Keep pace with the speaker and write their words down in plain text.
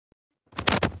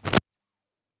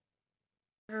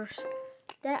characters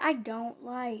that I don't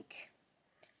like.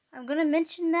 I'm gonna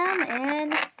mention them,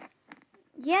 and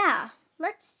yeah,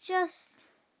 let's just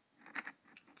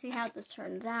see how this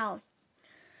turns out.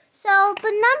 So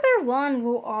the number one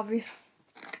will obviously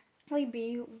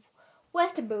be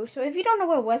Westaboo. So if you don't know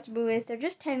what Westaboo is, they're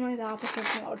just technically the opposite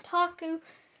of otaku.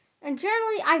 And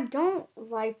generally, I don't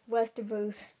like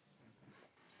Westaboo.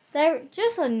 They're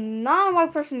just a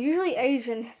non-white person, usually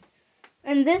Asian.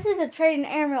 And this is a trait in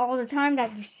anime all the time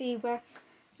that you see where,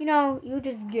 you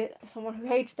just get someone who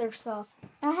hates their stuff.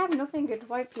 I have nothing against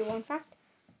white people. In fact,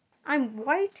 I'm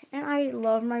white and I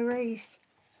love my race.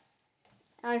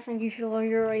 I think you should love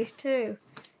your race too.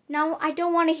 Now, I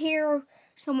don't want to hear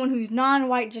someone who's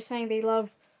non-white just saying they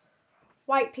love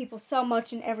white people so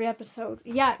much in every episode.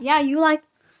 Yeah, you like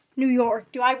New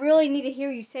York. Do I really need to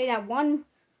hear you say that one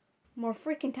more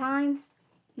freaking time?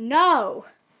 No.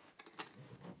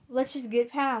 Let's just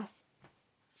get past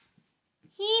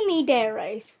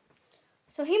Himidares.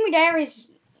 So Himidares,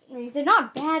 they're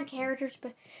not bad characters,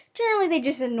 but generally they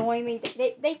just annoy me.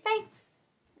 They think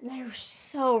they're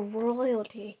so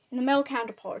royalty. And the male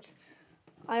counterparts,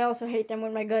 I also hate them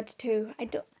with my guts too.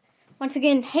 Once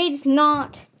again, hate is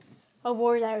not a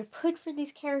word I would put for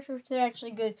these characters. They're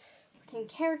actually good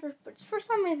characters, but for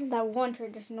some reason that one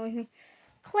trait just annoys me.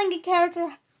 Clingy character,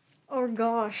 oh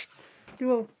gosh,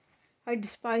 I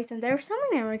despise them. There are so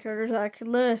many anime characters that I could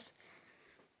list.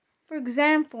 For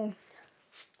example,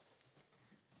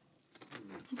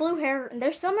 blue hair, and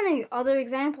there's so many other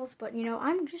examples, but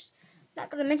I'm just not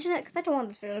going to mention it because I don't want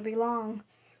this video to be long.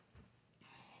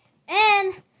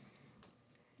 And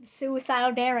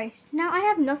suicidal Darius. Now, I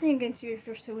have nothing against you if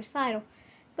you're suicidal,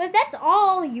 but if that's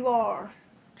all you are,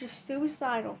 just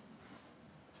suicidal,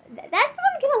 that's going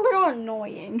to get a little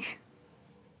annoying.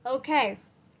 Okay,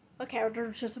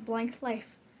 they're just a blank slate.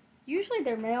 Usually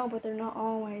they're male, but they're not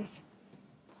always.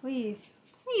 Please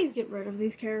get rid of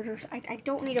these characters. I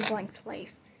don't need a blank slate.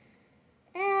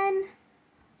 And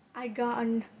I got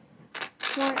one.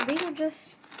 These are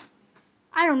just,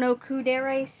 I don't know,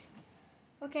 Kuderes.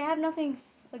 Okay, I have nothing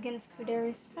against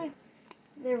Kuderes.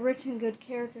 They're rich and good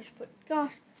characters, but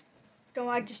gosh,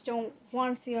 I just don't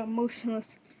want to see a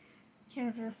emotionless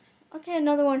character. Okay,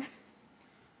 another one.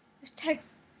 Just technically,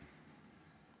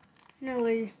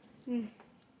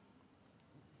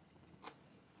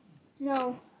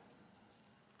 no,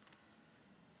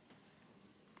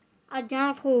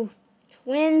 identical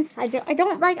twins. I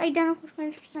don't like identical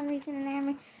twins for some reason in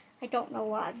anime. I don't know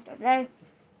why.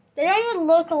 They don't even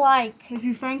look alike if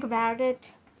you think about it.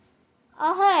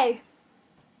 Oh hey.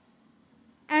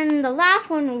 And the last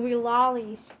one will be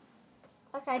lollies.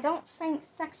 Okay, I don't think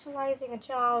sexualizing a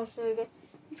child is really good.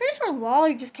 I'm pretty sure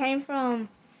lolly just came from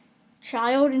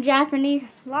child in Japanese.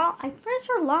 I'm pretty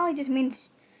sure lolly just means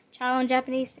child in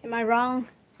Japanese. Am I wrong?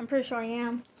 I'm pretty sure I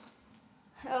am.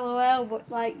 LOL,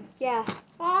 but yeah.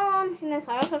 All honesty,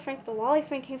 I also think the lolly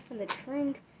thing came from the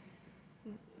trend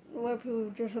where people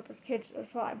dress up as kids.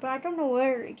 But I don't know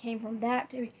where it came from that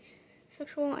to be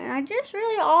sexual. And I just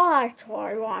really that's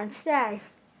what I want to say.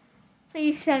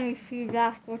 Please send me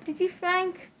feedback. What did you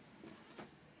think?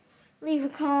 Leave a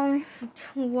comment.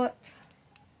 What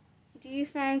do you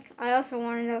think? I also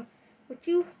want to know what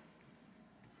you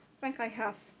think I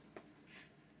have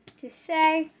to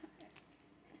say.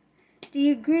 Do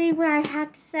you agree with what I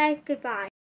have to say? Goodbye.